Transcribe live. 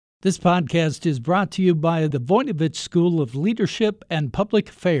This podcast is brought to you by the Voinovich School of Leadership and Public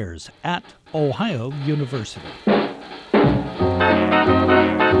Affairs at Ohio University.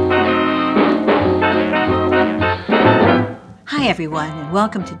 Hi, everyone, and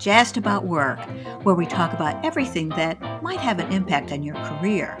welcome to Jazzed About Work, where we talk about everything that might have an impact on your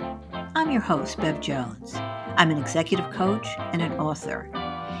career. I'm your host, Bev Jones. I'm an executive coach and an author.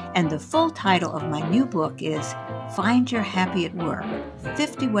 And the full title of my new book is Find Your Happy at Work,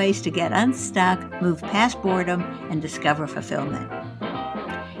 50 Ways to Get Unstuck, Move Past Boredom, and Discover Fulfillment.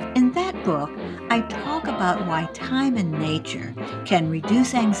 In that book, I talk about why time in nature can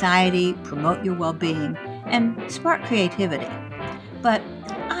reduce anxiety, promote your well-being, and spark creativity. But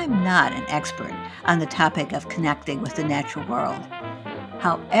I'm not an expert on the topic of connecting with the natural world.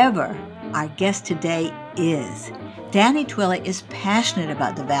 However, our guest today is. Danny Twilley is passionate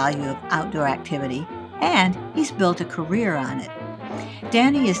about the value of outdoor activity, and he's built a career on it.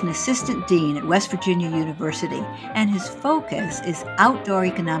 Danny is an assistant dean at West Virginia University, and his focus is outdoor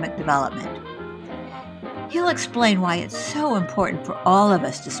economic development. He'll explain why it's so important for all of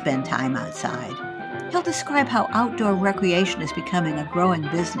us to spend time outside. He'll describe how outdoor recreation is becoming a growing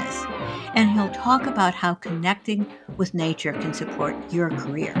business, and he'll talk about how connecting with nature can support your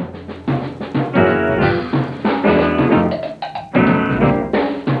career.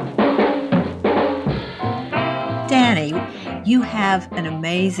 Danny, you have an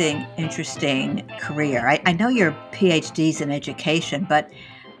amazing, interesting career. I know your PhD's in education, but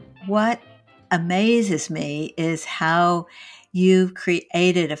what amazes me is how you've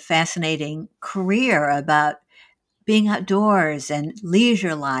created a fascinating career about being outdoors and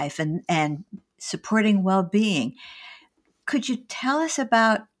leisure life and supporting well-being. Could you tell us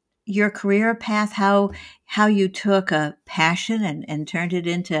about your career path, how you took a passion and turned it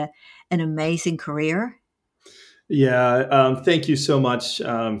into an amazing career? Yeah, thank you so much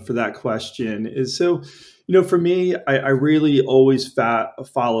for that question. For me, I really always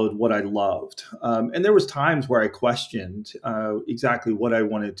followed what I loved, and there was times where I questioned exactly what I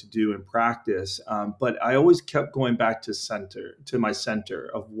wanted to do in practice, but I always kept going back to my center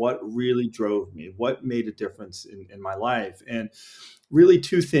of what really drove me, what made a difference in my life, and really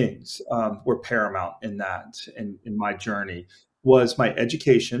two things were paramount in that, in my journey, was my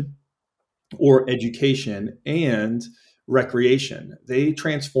education and recreation. They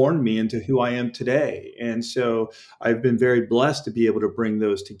transformed me into who I am today. And so I've been very blessed to be able to bring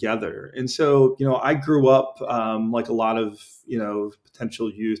those together. And so, I grew up like a lot of, potential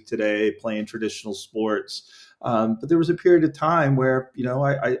youth today playing traditional sports. But there was a period of time where,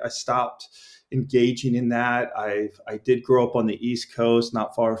 I stopped engaging in that. I did grow up on the East Coast,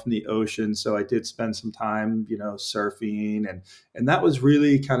 not far from the ocean. So I did spend some time, surfing. And that was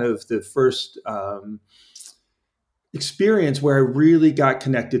really kind of the first experience where I really got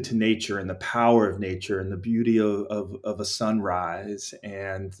connected to nature and the power of nature and the beauty of a sunrise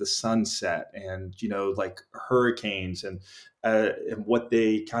and the sunset and, like hurricanes and what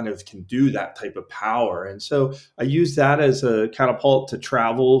they kind of can do, that type of power. And so I used that as a catapult to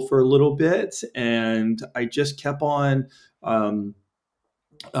travel for a little bit. And I just kept on following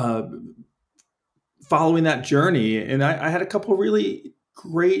that journey. And I had a couple really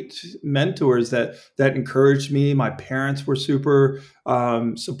great mentors that encouraged me. My parents were super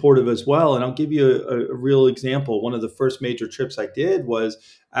supportive as well. And I'll give you a real example. One of the first major trips I did was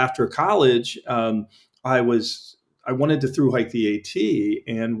after college. I wanted to thru hike the AT,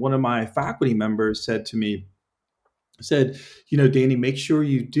 and one of my faculty members said, Danny, make sure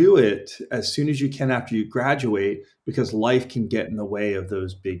you do it as soon as you can after you graduate, because life can get in the way of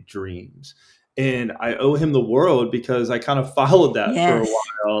those big dreams. And I owe him the world because I kind of followed that for a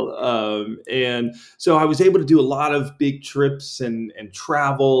while. And so I was able to do a lot of big trips and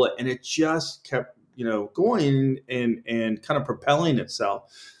travel, and it just kept, going and kind of propelling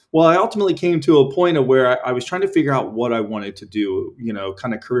itself. Well, I ultimately came to a point of where I was trying to figure out what I wanted to do,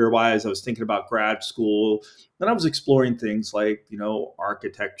 kind of career-wise. I was thinking about grad school. Then I was exploring things like,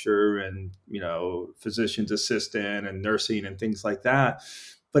 architecture and, physician's assistant and nursing and things like that.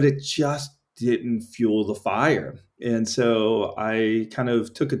 But it just didn't fuel the fire. And so I kind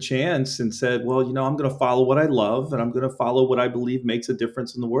of took a chance and said, well, I'm going to follow what I love, and I'm going to follow what I believe makes a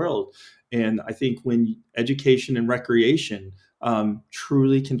difference in the world. And I think when education and recreation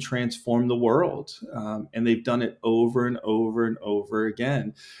truly can transform the world. And they've done it over and over and over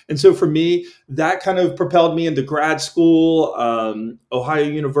again. And so for me, that kind of propelled me into grad school. Ohio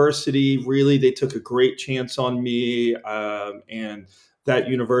University, really, they took a great chance on me. And that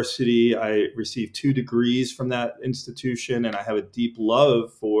university. I received 2 degrees from that institution, and I have a deep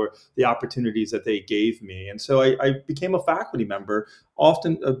love for the opportunities that they gave me. And so I became a faculty member,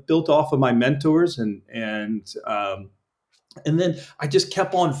 often built off of my mentors, and then I just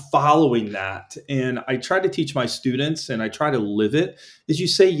kept on following that. And I try to teach my students, and I try to live it, is you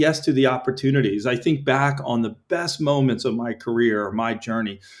say yes to the opportunities. I think back on the best moments of my career or my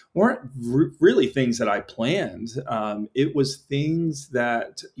journey weren't really things that I planned. It was things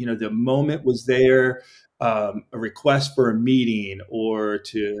that, the moment was there, a request for a meeting or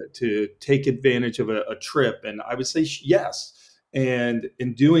to take advantage of a trip. And I would say yes. And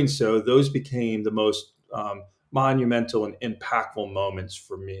in doing so, those became the most monumental and impactful moments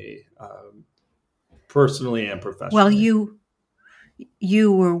for me, personally and professionally. Well,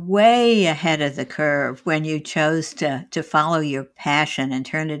 you were way ahead of the curve when you chose to follow your passion and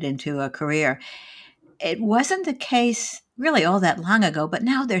turn it into a career. It wasn't the case really all that long ago, but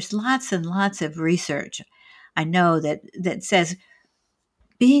now there's lots and lots of research. I know that says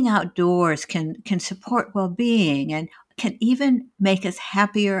being outdoors can support well-being and can even make us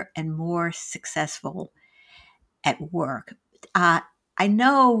happier and more successful at work. I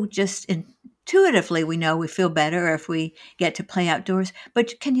know just intuitively we know we feel better if we get to play outdoors,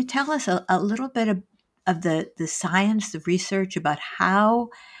 but can you tell us a little bit of the science, the research about how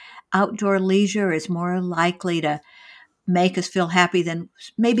outdoor leisure is more likely to make us feel happy than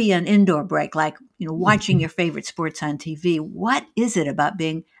maybe an indoor break, like, watching your favorite sports on TV? What is it about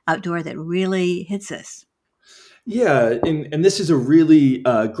being outdoor that really hits us? Yeah, and this is a really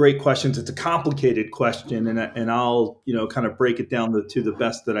great question. It's a complicated question, and I'll kind of break it down to the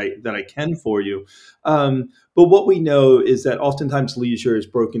best that I can for you. But what we know is that oftentimes leisure is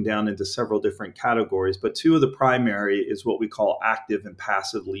broken down into several different categories, but 2 of the primary is what we call active and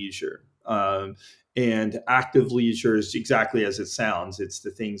passive leisure. And active leisure is exactly as it sounds. It's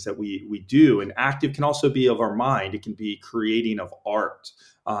the things that we do. And active can also be of our mind. It can be creating of art.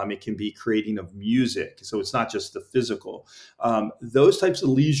 It can be creating of music. So it's not just the physical. Those types of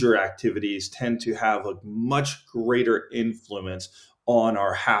leisure activities tend to have a much greater influence on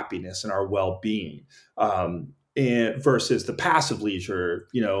our happiness and our well-being. And versus the passive leisure,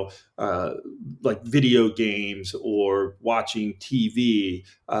 like video games or watching TV.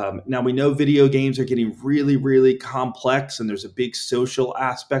 Now we know video games are getting really, really complex, and there's a big social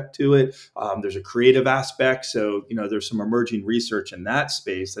aspect to it. There's a creative aspect. So, there's some emerging research in that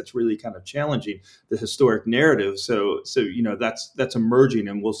space that's really kind of challenging the historic narrative. So that's emerging,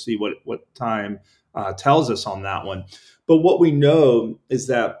 and we'll see what time tells us on that one. But what we know is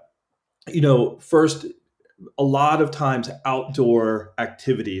that, first, a lot of times outdoor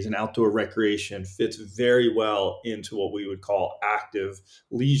activities and outdoor recreation fits very well into what we would call active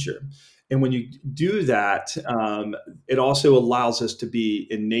leisure. And when you do that, it also allows us to be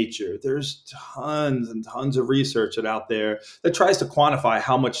in nature. There's tons and tons of research out there that tries to quantify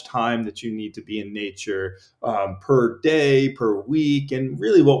how much time that you need to be in nature per day, per week. And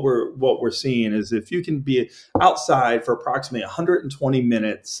really what we're seeing is if you can be outside for approximately 120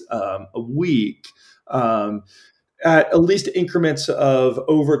 minutes a week, at least increments of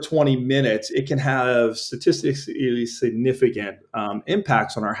over 20 minutes, it can have statistically significant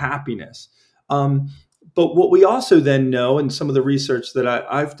impacts on our happiness. But what we also then know, and some of the research that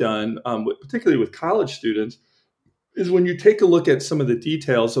I've done, particularly with college students, is when you take a look at some of the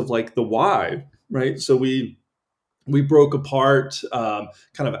details of like the why, right? So we broke apart kind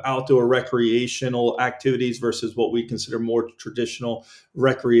of outdoor recreational activities versus what we consider more traditional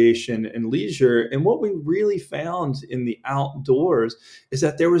recreation and leisure. And what we really found in the outdoors is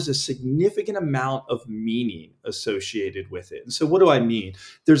that there was a significant amount of meaning associated with it. And so what do I mean?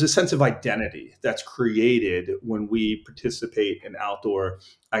 There's a sense of identity that's created when we participate in outdoor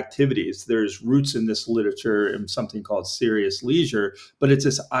activities. There's roots in this literature in something called serious leisure, but it's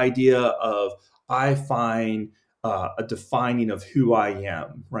this idea of I find a defining of who I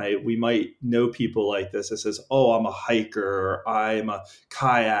am, right? We might know people like this that says, oh, I'm a hiker, or I'm a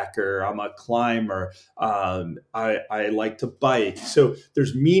kayaker, I'm a climber, I like to bike. So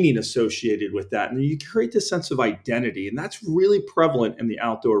there's meaning associated with that. And you create this sense of identity, and that's really prevalent in the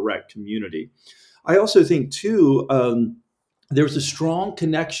outdoor rec community. I also think too, there's a strong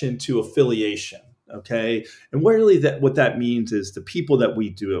connection to affiliation. Okay. And really what that means is the people that we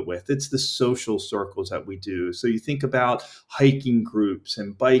do it with. It's the social circles that we do. So you think about hiking groups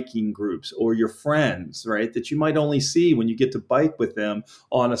and biking groups, or your friends, right? That you might only see when you get to bike with them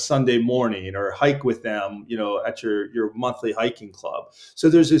on a Sunday morning, or hike with them, at your monthly hiking club. So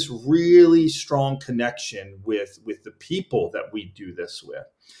there's this really strong connection with the people that we do this with.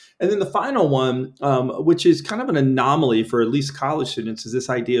 And then the final one, which is kind of an anomaly for at least college students, is this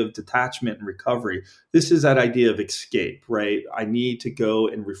idea of detachment and recovery. This is that idea of escape, right? I need to go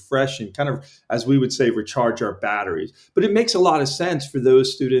and refresh and kind of, as we would say, recharge our batteries. But it makes a lot of sense for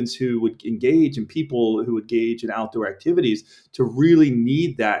those students who would engage, and people who engage in outdoor activities, to really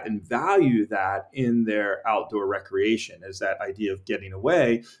need that and value that in their outdoor recreation, as that idea of getting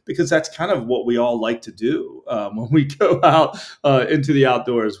away, because that's kind of what we all like to do when we go out into the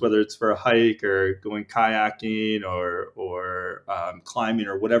outdoors, whether it's for a hike or going kayaking or climbing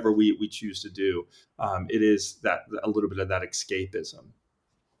or whatever we choose to do. It is that a little bit of that escapism.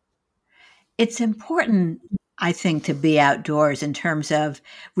 It's important, I think, to be outdoors in terms of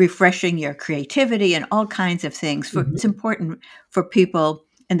refreshing your creativity and all kinds of things. It's important for people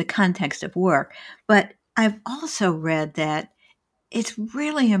in the context of work. But I've also read that it's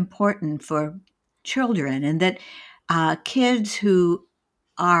really important for children, and that kids who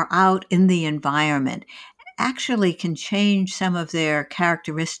are out in the environment actually can change some of their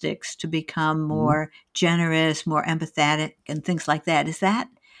characteristics to become more generous, more empathetic, and things like that. Is that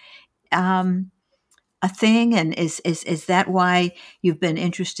a thing? And is that why you've been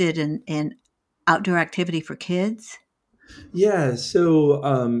interested in outdoor activity for kids? Yeah, so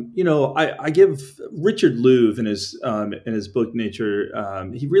I give Richard Louv in his book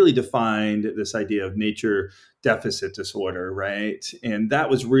Nature. He really defined this idea of nature deficit disorder, right? And that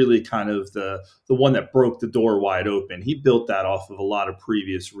was really kind of the one that broke the door wide open. He built that off of a lot of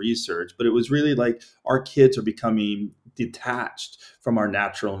previous research, but it was really like our kids are becoming detached from our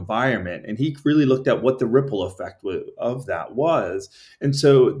natural environment, and he really looked at what the ripple effect of that was. And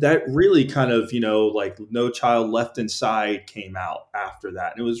so that really kind of, like No Child Left Inside came out after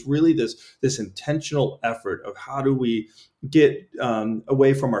that. And it was really this intentional effort of how do we get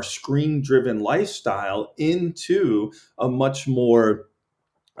away from our screen-driven lifestyle into a much more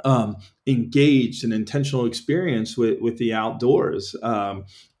engaged and intentional experience with the outdoors.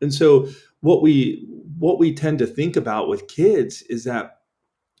 And so what we tend to think about with kids is that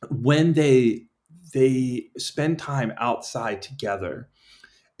when they spend time outside together,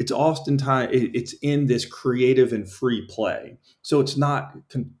 it's oftentimes it's in this creative and free play. So it's not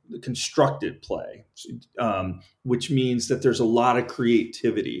constructed play, which means that there's a lot of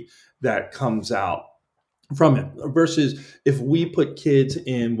creativity that comes out from it. Versus if we put kids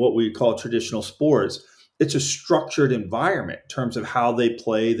in what we call traditional sports, it's a structured environment in terms of how they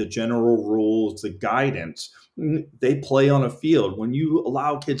play, the general rules, the guidance. They play on a field. When you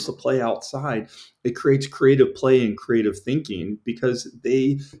allow kids to play outside, it creates creative play and creative thinking, because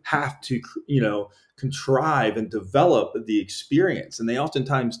they have to, contrive and develop the experience. And they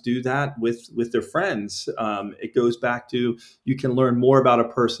oftentimes do that with their friends. It goes back to, you can learn more about a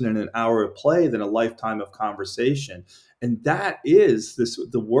person in an hour of play than a lifetime of conversation. And that is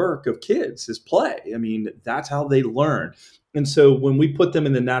the work of kids, is play. I mean, that's how they learn. And so when we put them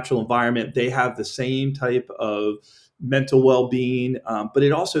in the natural environment, they have the same type of mental well-being, but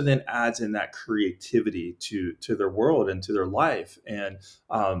it also then adds in that creativity to their world and to their life. And,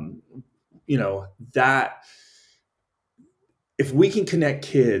 that if we can connect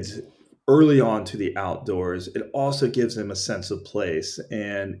kids early on to the outdoors, it also gives them a sense of place,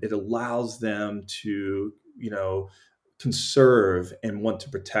 and it allows them to, conserve and want to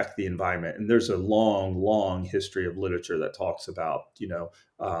protect the environment. And there's a long, long history of literature that talks about,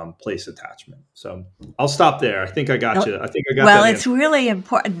 place attachment. So I'll stop there. I think I got you. I think I got well, that it's really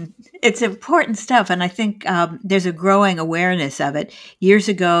important. It's important stuff. And I think there's a growing awareness of it. Years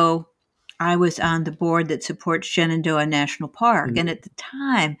ago, I was on the board that supports Shenandoah National Park. Mm-hmm. And at the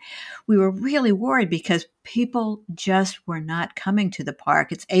time, we were really worried because people just were not coming to the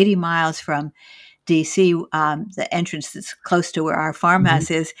park. It's 80 miles from DC, the entrance that's close to where our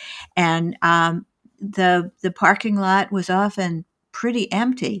farmhouse is. And the parking lot was often pretty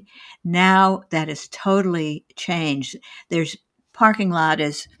empty. Now that has totally changed. There's parking lot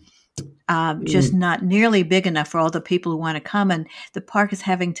is just not nearly big enough for all the people who want to come. And the park is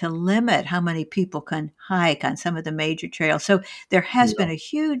having to limit how many people can hike on some of the major trails. So there has been a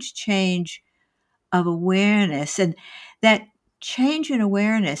huge change of awareness. And that change in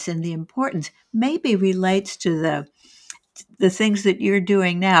awareness and the importance maybe relates to the things that you're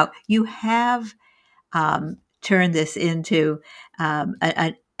doing now. You have turned this into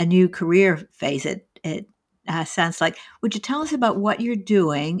an a new career phase. It sounds like. Would you tell us about what you're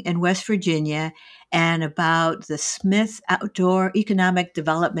doing in West Virginia and about the Smith Outdoor Economic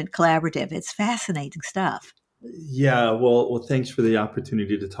Development Collaborative? It's fascinating stuff. Yeah, well, thanks for the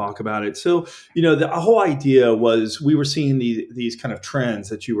opportunity to talk about it. So, the whole idea was we were seeing these kind of trends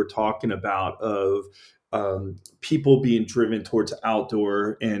that you were talking about of people being driven towards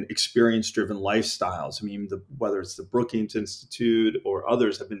outdoor and experience-driven lifestyles. I mean, whether it's the Brookings Institute or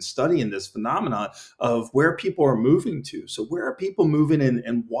others have been studying this phenomenon of where people are moving to. So where are people moving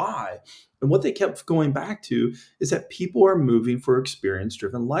and why? And what they kept going back to is that people are moving for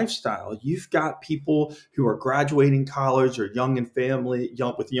experience-driven lifestyle. You've got people who are graduating college or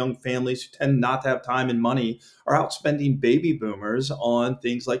with young families who tend not to have time and money are out spending baby boomers on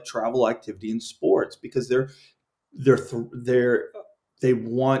things like travel, activity, and sports because they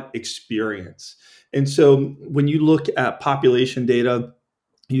want experience. And so when you look at population data,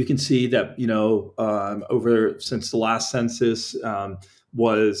 you can see that since the last census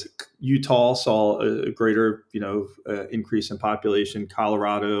was Utah saw a greater increase in population.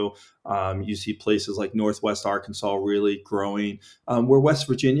 Colorado, you see places like Northwest Arkansas really growing. Where West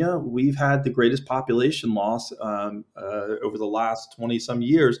Virginia, we've had the greatest population loss over the last 20 some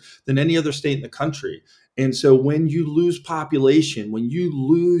years than any other state in the country. And so when you lose population, when you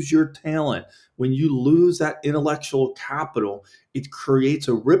lose your talent, when you lose that intellectual capital, it creates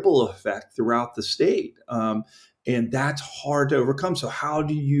a ripple effect throughout the state. And that's hard to overcome. So how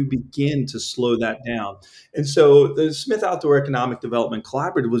do you begin to slow that down? And so the Smith Outdoor Economic Development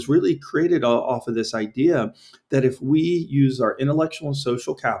Collaborative was really created off of this idea that if we use our intellectual and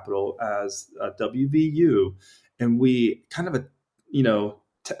social capital as a WVU, and we kind of,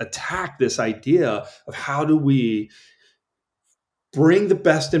 attack this idea of how do we bring the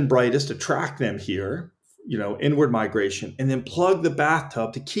best and brightest, attract them here, inward migration, and then plug the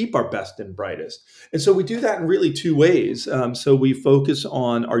bathtub to keep our best and brightest. And so we do that in really two ways. So we focus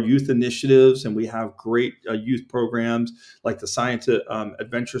on our youth initiatives, and we have great youth programs like the Science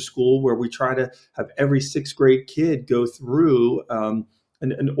Adventure School, where we try to have every sixth grade kid go through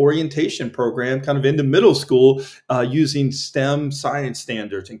an orientation program kind of into middle school using STEM science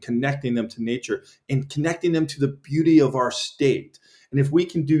standards and connecting them to nature and connecting them to the beauty of our state. And if we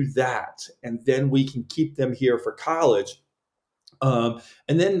can do that, and then we can keep them here for college, and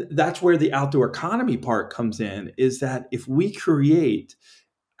then that's where the outdoor economy part comes in, is that if we create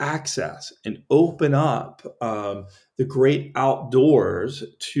access and open up the great outdoors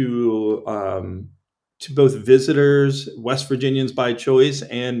to both visitors, West Virginians by choice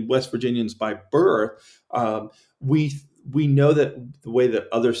and West Virginians by birth, we know that the way that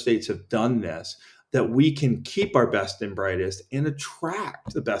other states have done this, that we can keep our best and brightest and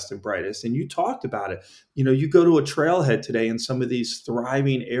attract the best and brightest. And you talked about it. You go to a trailhead today in some of these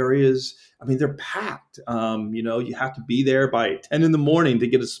thriving areas. I mean, they're packed. You have to be there by 10 in the morning to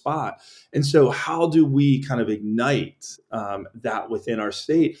get a spot. And so how do we kind of ignite that within our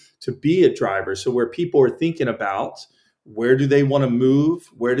state to be a driver? So where people are thinking about where do they want to move?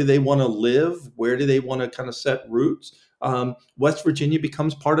 Where do they want to live? Where do they want to kind of set roots? West Virginia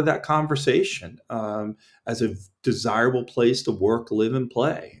becomes part of that conversation as a desirable place to work, live, and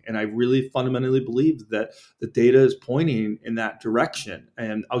play. And I really fundamentally believe that the data is pointing in that direction.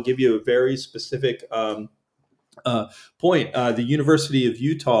 And I'll give you a very specific point. The University of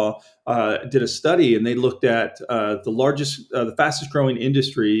Utah did a study, and they looked at the fastest growing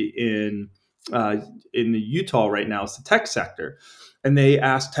industry in Utah right now is the tech sector. And they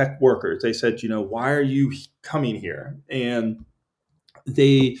asked tech workers, they said, why are you coming here? And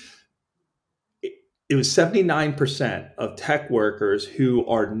it was 79% of tech workers who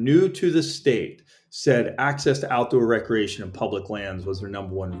are new to the state said access to outdoor recreation and public lands was their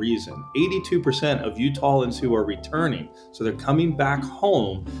number one reason. 82% of Utahns who are returning, so they're coming back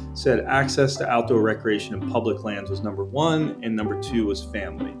home, said access to outdoor recreation and public lands was number one, and number two was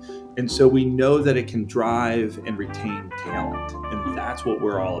family. And so we know that it can drive and retain talent, and that's what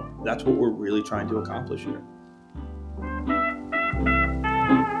we're really trying to accomplish here.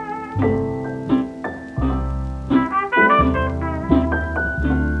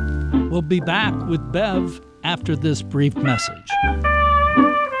 We'll be back with Bev after this brief message.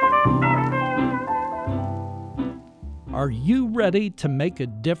 Are you ready to make a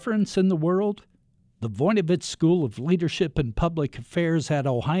difference in the world? The Voinovich School of Leadership and Public Affairs at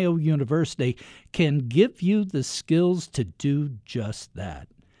Ohio University can give you the skills to do just that.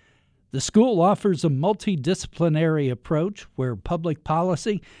 The school offers a multidisciplinary approach where public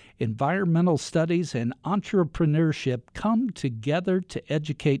policy, environmental studies, and entrepreneurship come together to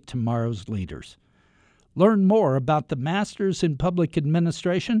educate tomorrow's leaders. Learn more about the Masters in Public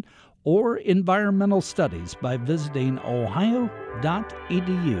Administration or Environmental Studies by visiting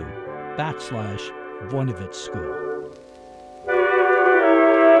ohio.edu/Voinovich School.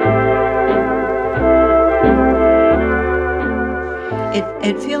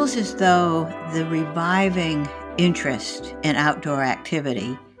 It feels as though the reviving interest in outdoor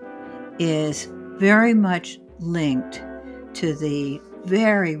activity is very much linked to the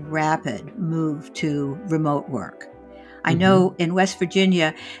very rapid move to remote work. I know in West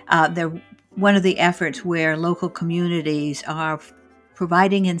Virginia, one of the efforts where local communities are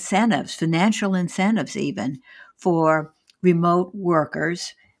providing incentives, financial incentives even, for remote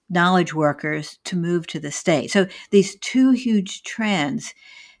workers, knowledge workers to move to the state. So these two huge trends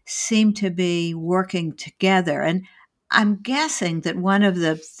seem to be working together. And I'm guessing that one of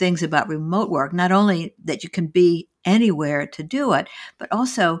the things about remote work, not only that you can be anywhere to do it, but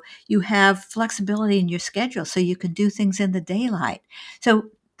also you have flexibility in your schedule so you can do things in the daylight. So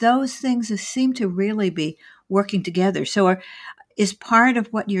those things seem to really be working together. So is part of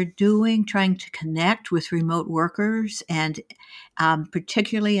what you're doing trying to connect with remote workers and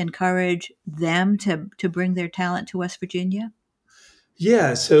particularly encourage them to bring their talent to West Virginia?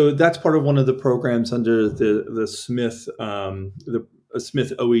 Yeah, so that's part of one of the programs under the Smith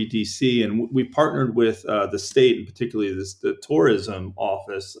Smith OEDC, and we partnered with the state, and particularly the tourism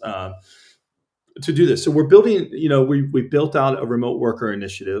office, to do this. So we're building, we built out a remote worker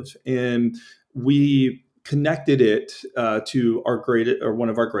initiative, and we connected it to one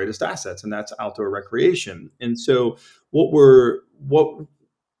of our greatest assets, and that's outdoor recreation. And so we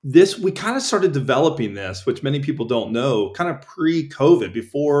kind of started developing this, which many people don't know, kind of pre-COVID,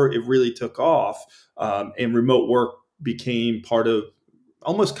 before it really took off, and remote work became part of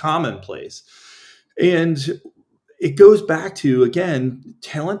almost commonplace. And it goes back to, again,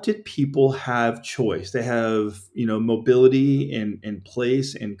 talented people have choice. They have, mobility and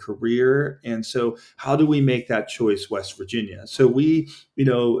place and career. And so how do we make that choice West Virginia? So we,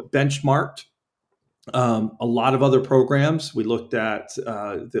 benchmarked a lot of other programs. We looked at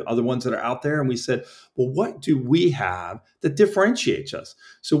the other ones that are out there, and we said, well, what do we have that differentiates us?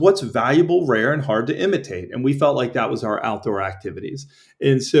 So what's valuable, rare, and hard to imitate? And we felt like that was our outdoor activities.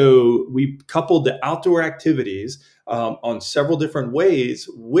 And so we coupled the outdoor activities on several different ways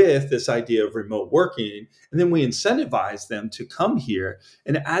with this idea of remote working. And then we incentivize them to come here.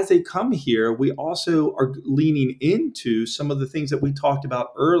 And as they come here, we also are leaning into some of the things that we talked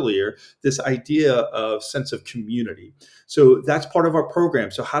about earlier, this idea of sense of community. So that's part of our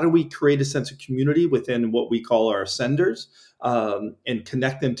program. So how do we create a sense of community within what we call our senders, and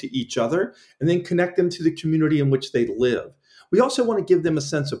connect them to each other, and then connect them to the community in which they live? We also want to give them a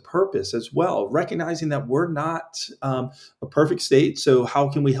sense of purpose as well, recognizing that we're not a perfect state. So how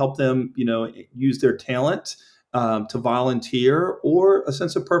can we help them, use their talent to volunteer, or a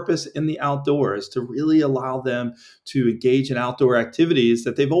sense of purpose in the outdoors to really allow them to engage in outdoor activities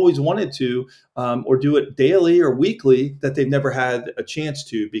that they've always wanted to, or do it daily or weekly that they've never had a chance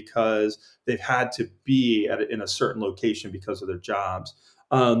to because they've had to be in a certain location because of their jobs.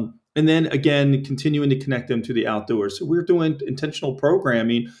 And then again, continuing to connect them to the outdoors. So we're doing intentional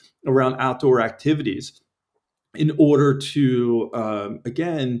programming around outdoor activities in order to,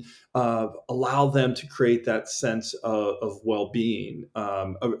 allow them to create that sense of well-being,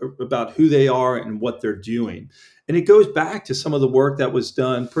 about who they are and what they're doing. And it goes back to some of the work that was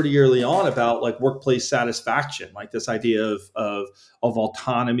done pretty early on about like workplace satisfaction, like this idea of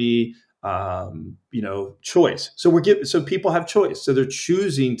autonomy, choice. So people have choice. So they're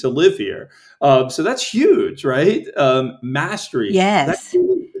choosing to live here. So that's huge, right? Mastery. Yes.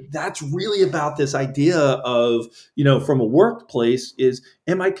 That's really about this idea of, from a workplace is,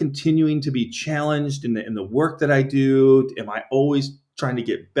 am I continuing to be challenged in the work that I do? Am I always trying to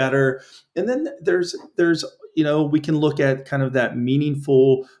get better? And then there's we can look at kind of that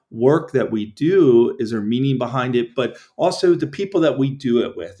meaningful work that we do. Is there meaning behind it? But also the people that we do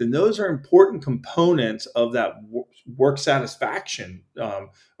it with. And those are important components of that work satisfaction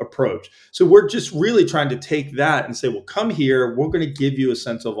approach. So we're just really trying to take that and say, well, come here. We're going to give you a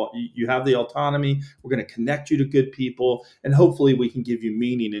sense of, you have the autonomy. We're going to connect you to good people. And hopefully we can give you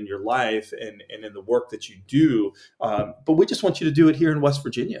meaning in your life and in the work that you do. But we just want you to do it here in West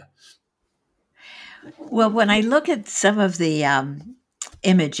Virginia. Well, when I look at some of the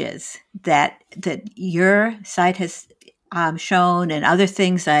images that your site has shown, and other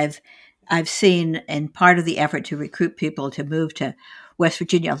things I've seen, and part of the effort to recruit people to move to West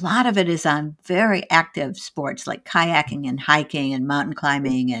Virginia, a lot of it is on very active sports like kayaking and hiking and mountain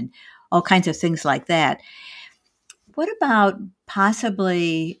climbing and all kinds of things like that. What about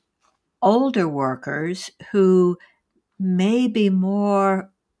possibly older workers who may be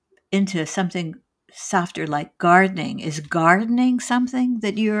more into something softer like gardening. Is gardening something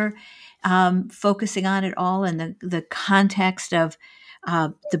that you're focusing on at all in the context of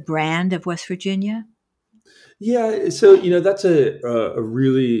the brand of West Virginia? Yeah, so that's a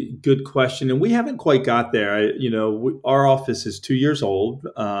really good question, and we haven't quite got there. Our office is 2 years old.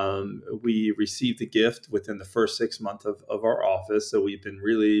 We received the gift within the first 6 months of our office, so we've been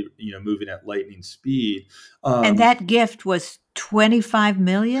really moving at lightning speed. And Um, that gift was 25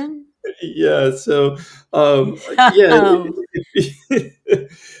 million? yeah, so yeah, Oh,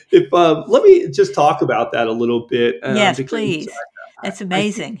 if let me just talk about that a little bit yes, because please. That's I think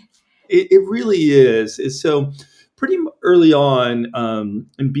amazing. it really is. So pretty early on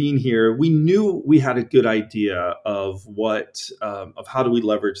in being here, we knew we had a good idea of of how do we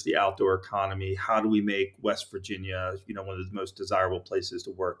leverage the outdoor economy? How do we make West Virginia, one of the most desirable places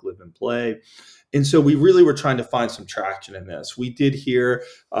to work, live, and play? And so we really were trying to find some traction in this. We did hear,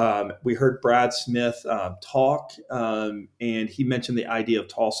 we heard Brad Smith talk, and he mentioned the idea of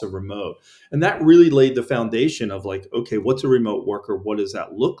Tulsa Remote. And that really laid the foundation of like, okay, what's a remote worker? What does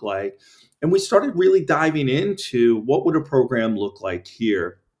that look like? And we started really diving into what would a program look like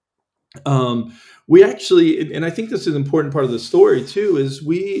here. We actually, and I think this is an important part of the story too, is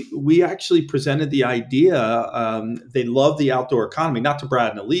we actually presented the idea. They love the outdoor economy, not to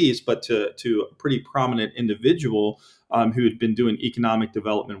Brad and Elise, but to a pretty prominent individual who had been doing economic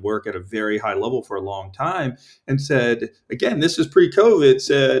development work at a very high level for a long time, and said, again, this is pre-COVID.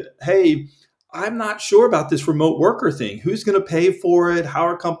 Said, hey, I'm not sure about this remote worker thing. Who's going to pay for it? How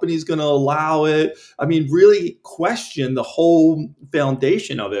are companies going to allow it? I mean, really question the whole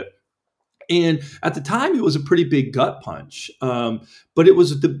foundation of it. And at the time, it was a pretty big gut punch, but it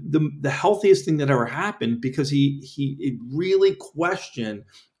was the healthiest thing that ever happened because he really questioned: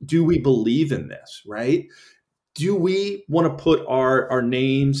 do we believe in this? Right? Do we want to put our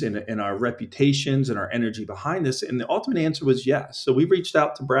names and our reputations and our energy behind this? And the ultimate answer was yes. So we reached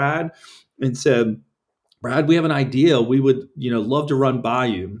out to Brad and said, Brad, we have an idea. We would, love to run by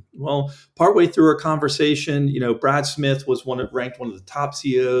you. Well, partway through our conversation, Brad Smith was ranked one of the top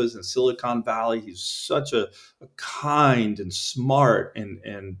CEOs in Silicon Valley. He's such a kind and smart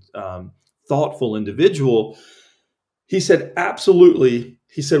and thoughtful individual. He said, absolutely.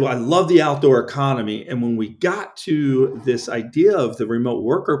 He said, well, I love the outdoor economy. And when we got to this idea of the remote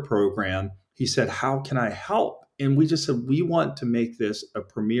worker program, he said, how can I help? And we just said, we want to make this a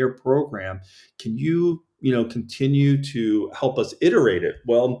premier program. Can you, continue to help us iterate it?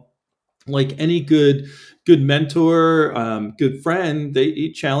 Well, like any good mentor, good friend,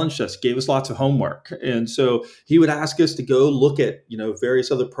 he challenged us, gave us lots of homework. And so he would ask us to go look at,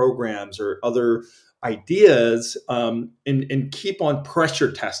 various other programs or other ideas and keep on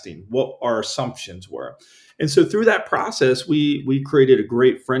pressure testing what our assumptions were. And so through that process, we created a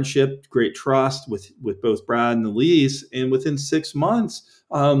great friendship, great trust with both Brad and Elise. And within 6 months,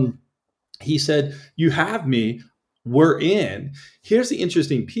 he said, you have me, we're in. Here's the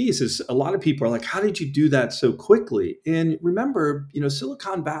interesting piece is a lot of people are like, how did you do that so quickly? And remember,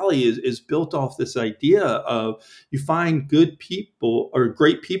 Silicon Valley is built off this idea of you find good people or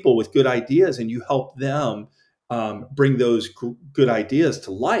great people with good ideas and you help them bring those good ideas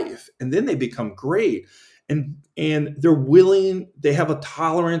to life. And then they become great. And they're willing, they have a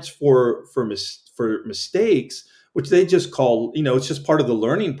tolerance for mistakes, which they just call, it's just part of the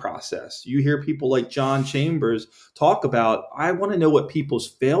learning process. You hear people like John Chambers talk about, I want to know what people's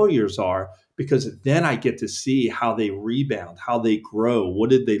failures are because then I get to see how they rebound, how they grow, what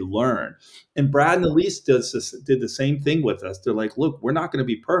did they learn? And Brad and Elise did the same thing with us. They're like, look, we're not going to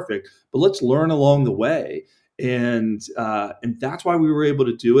be perfect, but let's learn along the way. And that's why we were able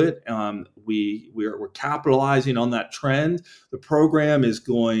to do it. We're capitalizing on that trend. The program is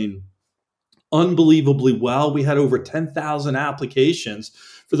going unbelievably well. We had over 10,000 applications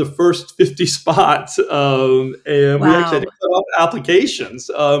for the first 50 spots. And we actually had to cut off applications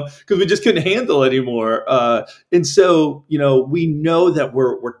because we just couldn't handle anymore. And so, we know that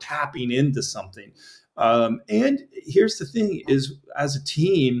we're tapping into something. And here's the thing is as a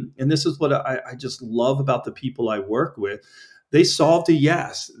team, and this is what I just love about the people I work with, they solved a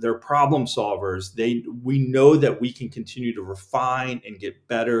yes. They're problem solvers. We know that we can continue to refine and get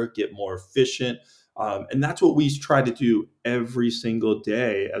better, get more efficient. And that's what we try to do every single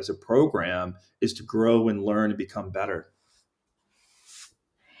day as a program is to grow and learn and become better.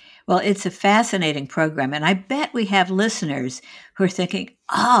 Well, it's a fascinating program. And I bet we have listeners who are thinking,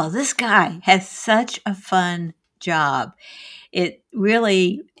 oh, this guy has such a fun job. It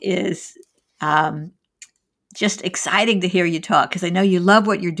really is just exciting to hear you talk because I know you love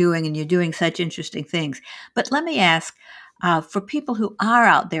what you're doing and you're doing such interesting things. But let me ask, for people who are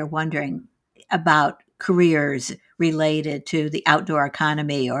out there wondering about careers related to the outdoor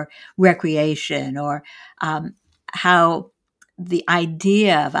economy or recreation, or how the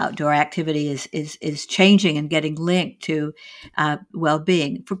idea of outdoor activity is changing and getting linked to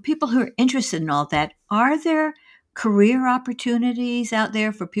well-being. For people who are interested in all that, are there career opportunities out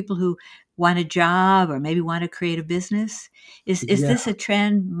there for people who want a job or maybe want to create a business? Is Yeah. this a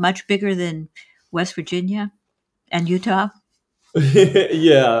trend much bigger than West Virginia and Utah?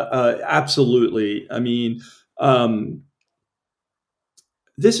 Yeah, absolutely. I mean, um,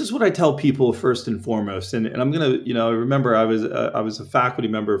 this is what I tell people first and foremost, and I'm gonna, I remember I was a faculty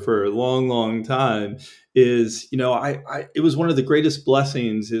member for a long, long time. Is it was one of the greatest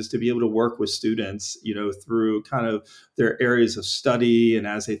blessings is to be able to work with students, through kind of their areas of study and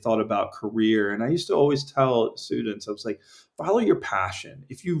as they thought about career. And I used to always tell students, I was like, follow your passion.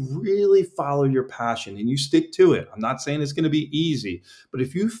 If you really follow your passion and you stick to it, I'm not saying it's going to be easy, but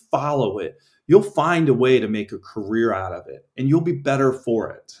if you follow it, you'll find a way to make a career out of it and you'll be better for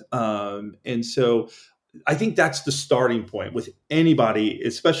it. And so I think that's the starting point with anybody,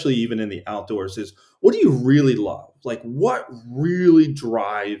 especially even in the outdoors, is what do you really love? Like, what really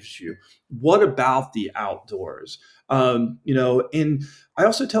drives you? What about the outdoors? And I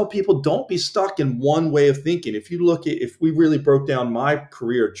also tell people don't be stuck in one way of thinking. If we really broke down my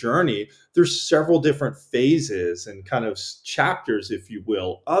career journey, there's several different phases and kind of chapters, if you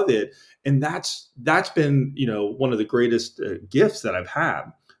will, of it. And that's been, one of the greatest gifts that I've had.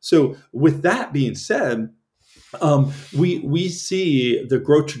 So with that being said, we see the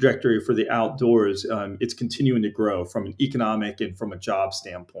growth trajectory for the outdoors. It's continuing to grow from an economic and from a job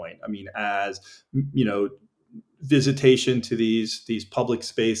standpoint. I mean, as visitation to these public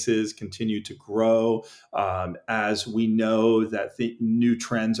spaces continue to grow, as we know that the new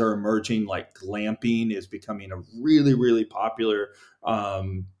trends are emerging, like glamping is becoming a really, really popular.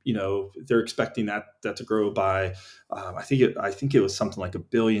 They're expecting that to grow by I think it was something like $1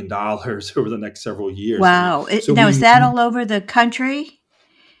 billion over the next several years. Wow. Now, is that all over the country?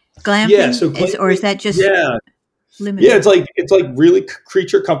 Yeah, Glamping so or is glamping, that just yeah, limited? it's like really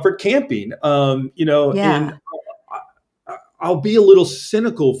creature comfort camping. And Yeah. I'll be a little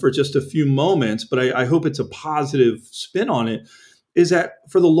cynical for just a few moments, but I hope it's a positive spin on it. Is that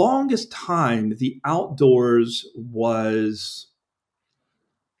for the longest time, the outdoors was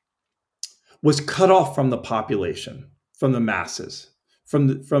cut off from the population, from the masses,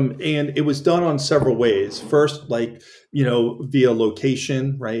 and it was done on several ways. First, like, via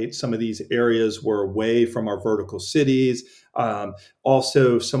location, right? Some of these areas were away from our vertical cities.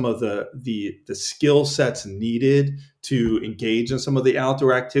 Also, some of the skill sets needed to engage in some of the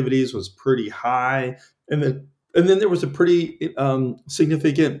outdoor activities was pretty high, and then there was a pretty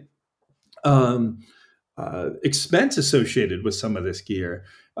significant um, expense associated with some of this gear.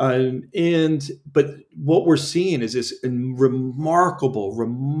 But what we're seeing is this remarkable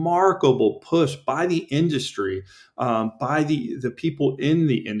push by the industry, by the people in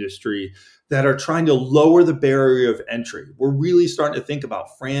the industry that are trying to lower the barrier of entry. We're really starting to think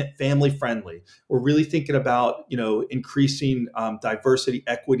about family friendly. We're really thinking about increasing diversity,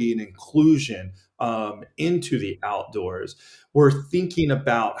 equity, and inclusion into the outdoors. We're thinking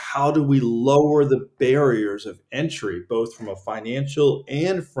about how do we lower the barriers of entry, both from a financial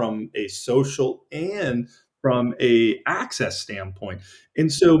and from a social and from a access standpoint.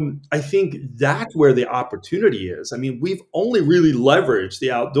 And so I think that's where the opportunity is. I mean, we've only really leveraged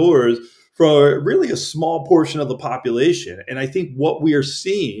the outdoors for really a small portion of the population. And I think what we are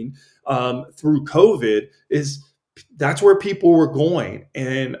seeing through COVID is that's where people were going.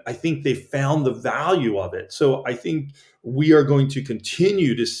 And I think they found the value of it. So I think we are going to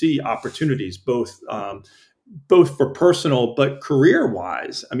continue to see opportunities both for personal but career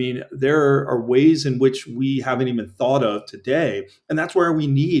wise. I mean, there are ways in which we haven't even thought of today, and that's where we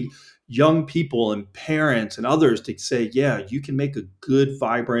need young people and parents and others to say, yeah, you can make a good,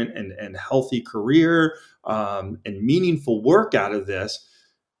 vibrant, and healthy career and meaningful work out of this.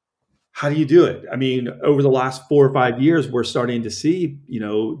 How do you do it? I mean, over the last 4 or 5 years, we're starting to see,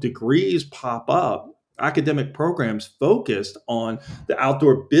 degrees pop up, academic programs focused on the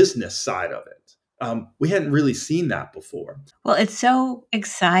outdoor business side of it. We hadn't really seen that before. Well, it's so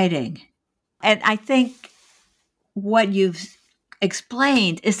exciting. And I think what you've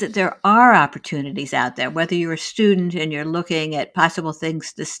explained is that there are opportunities out there, whether you're a student and you're looking at possible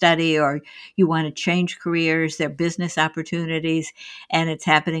things to study or you want to change careers, there are business opportunities, and it's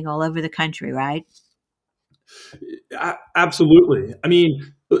happening all over the country, right? Absolutely. I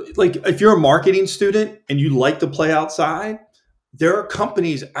mean, Like if you're a marketing student and you like to play outside, there are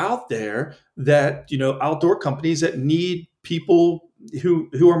companies out there that, outdoor companies that need people who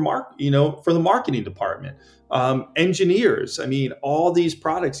are for the marketing department. Engineers. I mean, all these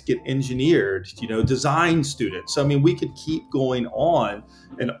products get engineered, design students. So, I mean, we could keep going on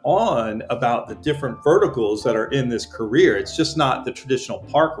and on about the different verticals that are in this career. It's just not the traditional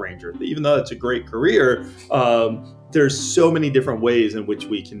park ranger. Even though it's a great career, there's so many different ways in which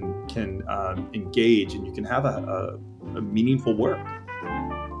we can engage, and you can have a meaningful work.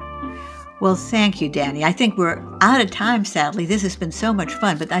 Well, thank you, Danny. I think we're out of time, sadly. This has been so much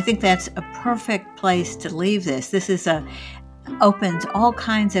fun, but I think that's a perfect place to leave this. This opens all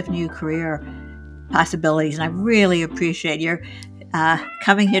kinds of new career possibilities, and I really appreciate your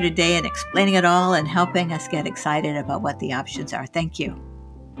coming here today and explaining it all and helping us get excited about what the options are. Thank you.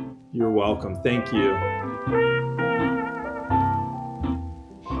 You're welcome. Thank you.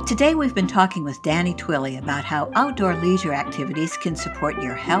 Today we've been talking with Danny Twilley about how outdoor leisure activities can support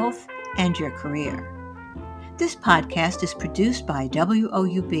your health and your career. This podcast is produced by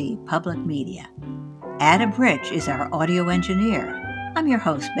WOUB Public Media. Adam Rich is our audio engineer. I'm your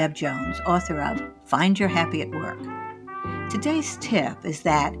host, Bev Jones, author of Find Your Happy at Work. Today's tip is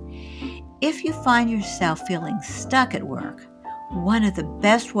that if you find yourself feeling stuck at work, one of the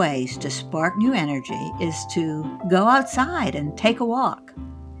best ways to spark new energy is to go outside and take a walk.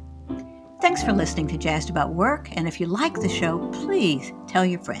 Thanks for listening to Jazzed About Work, and if you like the show, please tell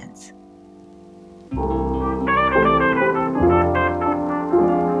your friends.